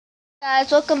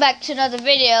Guys, welcome back to another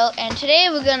video, and today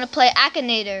we're gonna play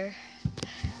Akinator.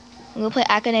 We're gonna play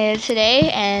Akinator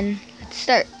today, and let's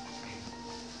start.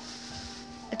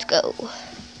 Let's go.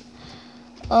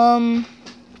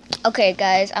 Okay,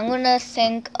 guys, I'm gonna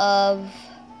think of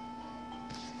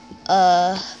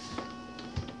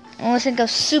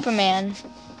Superman.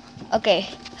 Okay,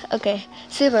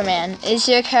 Superman. Is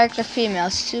your character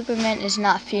female? Superman is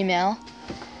not female.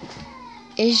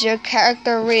 Is your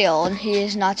character real? And he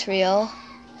is not real.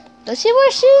 Does he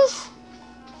wear shoes?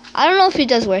 I don't know if he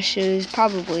does wear shoes.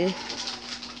 Probably.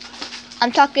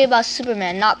 I'm talking about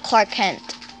Superman, not Clark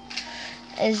Kent.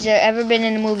 Has there ever been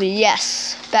in a movie?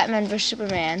 Yes. Batman vs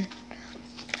Superman.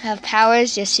 Have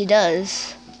powers? Yes, he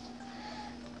does.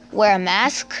 Wear a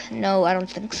mask? No, I don't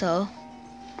think so.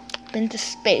 Been to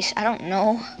space? I don't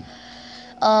know.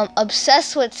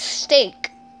 Obsessed with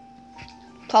steak?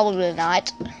 Probably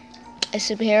not. A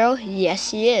superhero?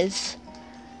 Yes, he is.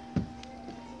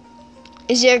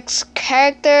 Is your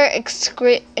character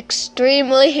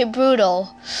extremely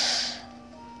brutal?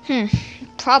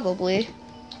 Probably.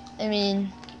 I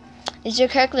mean, is your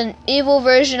character an evil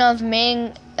version of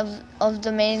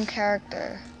the main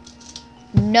character?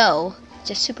 No,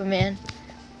 just Superman.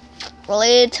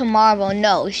 Related to Marvel?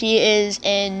 No, he is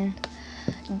in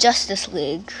Justice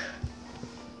League.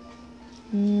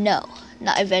 No,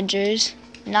 not Avengers.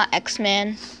 Not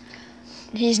X-Men.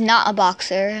 He's not a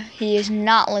boxer. He is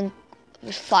not linked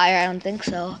with fire. I don't think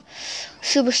so.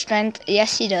 Super strength.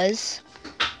 Yes, he does.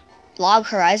 Log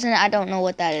Horizon. I don't know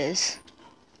what that is.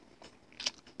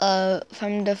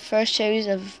 From the first series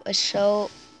of a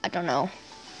show. I don't know.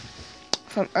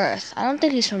 From Earth. I don't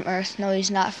think he's from Earth. No,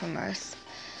 he's not from Earth.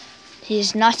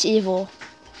 He's not evil.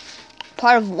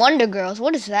 Part of Wonder Girls.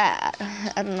 What is that?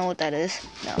 I don't know what that is.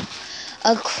 No.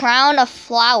 A crown of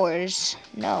flowers.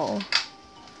 No.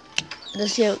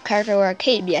 Does your character wear a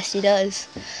cape? Yes, he does.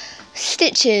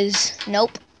 Stitches.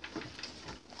 Nope.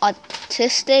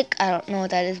 Autistic. I don't know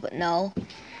what that is, but no.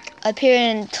 Appear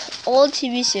in old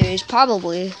TV series.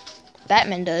 Probably.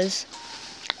 Batman does.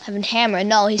 Having hammer.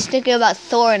 No, he's thinking about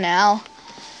Thor now.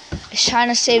 He's trying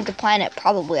to save the planet.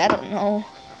 Probably. I don't know.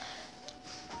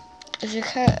 Is your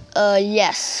character?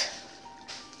 Yes.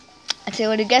 I'll tell you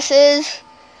what the guess is.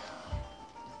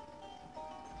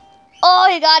 Oh,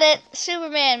 he got it.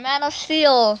 Superman, Man of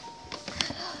Steel.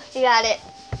 He got it.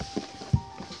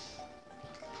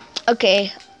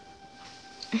 Okay.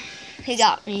 He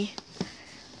got me.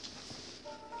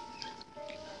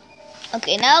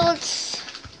 Okay, now let's...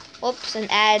 Whoops, an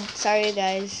ad. Sorry,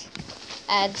 guys.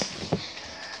 Ads.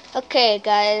 Okay,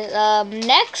 guys.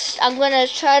 Next, I'm going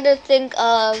to try to think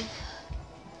of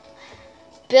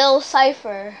Bill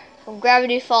Cipher from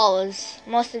Gravity Falls.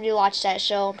 Most of you watched that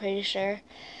show, I'm pretty sure.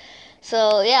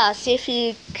 So, yeah, see if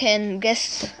you can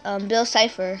guess Bill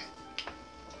Cipher.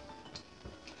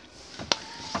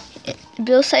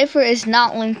 Bill Cipher is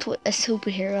not linked with a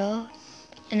superhero,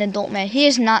 an adult man. He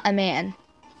is not a man.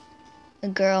 A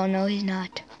girl, no, he's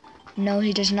not. No,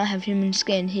 he does not have human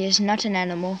skin. He is not an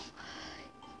animal.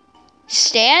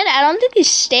 Stan? I don't think he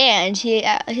stands. He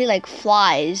like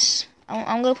flies.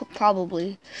 I'm gonna put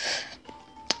probably.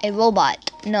 A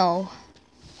robot, no.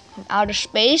 From outer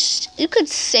space? You could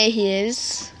say he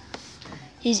is.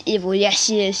 He's evil. Yes,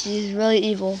 he is. He's really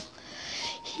evil.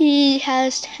 He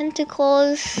has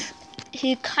tentacles.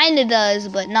 He kind of does,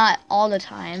 but not all the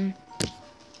time.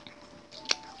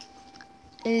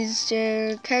 Is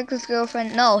your character's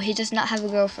girlfriend? No, he does not have a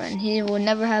girlfriend. He will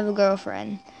never have a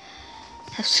girlfriend.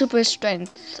 Have super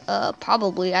strength?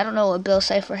 Probably. I don't know what Bill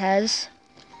Cipher has.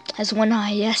 Has one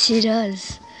eye. Yes, he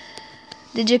does.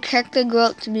 Did your character grow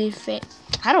up to be famous?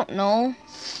 I don't know.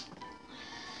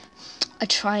 A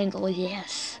triangle,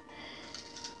 yes.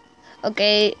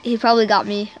 Okay, he probably got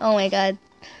me. Oh my god.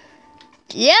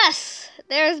 Yes!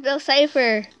 There's Bill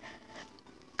Cipher.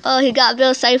 Oh, he got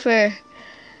Bill Cipher.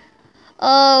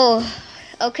 Oh,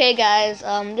 okay, guys.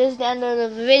 This is the end of the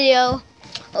video.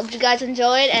 Hope you guys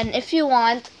enjoyed. And if you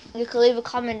want, you can leave a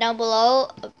comment down below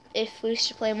if we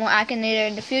should play more Akinator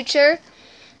in the future.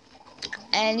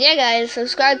 And yeah, guys,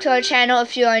 subscribe to our channel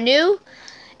if you are new.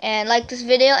 And like this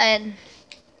video, and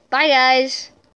bye, guys.